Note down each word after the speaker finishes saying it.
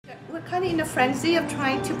we're kind of in a frenzy of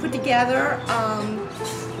trying to put together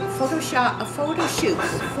photo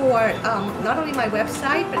shoots for not only my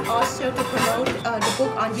website but also to promote the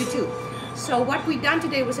book on YouTube. So what we done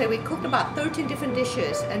today was that we cooked about 13 different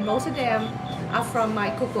dishes, and most of them are from my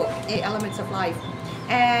cookbook, 8 Elements of Life.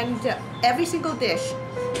 And every single dish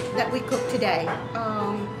that we cooked today,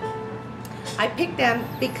 I picked them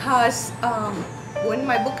because when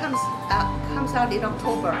my book comes out in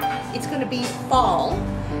October, it's going to be fall,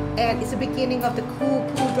 and it's the beginning of the cool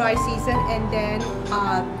dry season, and then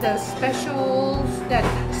the specials that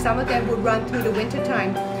some of them would run through the winter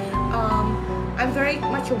time. I'm very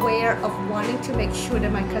much aware of wanting to make sure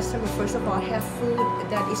that my customers, first of all, have food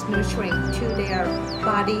that is nurturing to their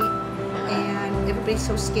body, and everybody's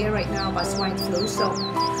so scared right now about swine flu. So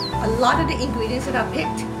a lot of the ingredients that I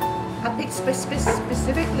picked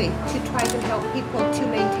specifically to try to help people to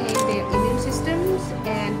maintain their immune systems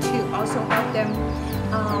and to also help them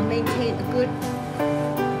maintain a good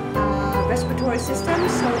respiratory system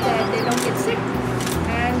so that they don't get sick.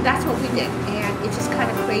 And that's what we did, and it's just kind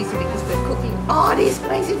of crazy because we're cooking all these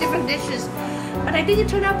crazy different dishes, but I think it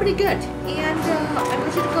turned out pretty good, and I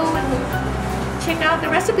want you to go and check out the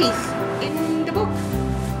recipes in the book.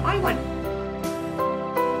 Buy one.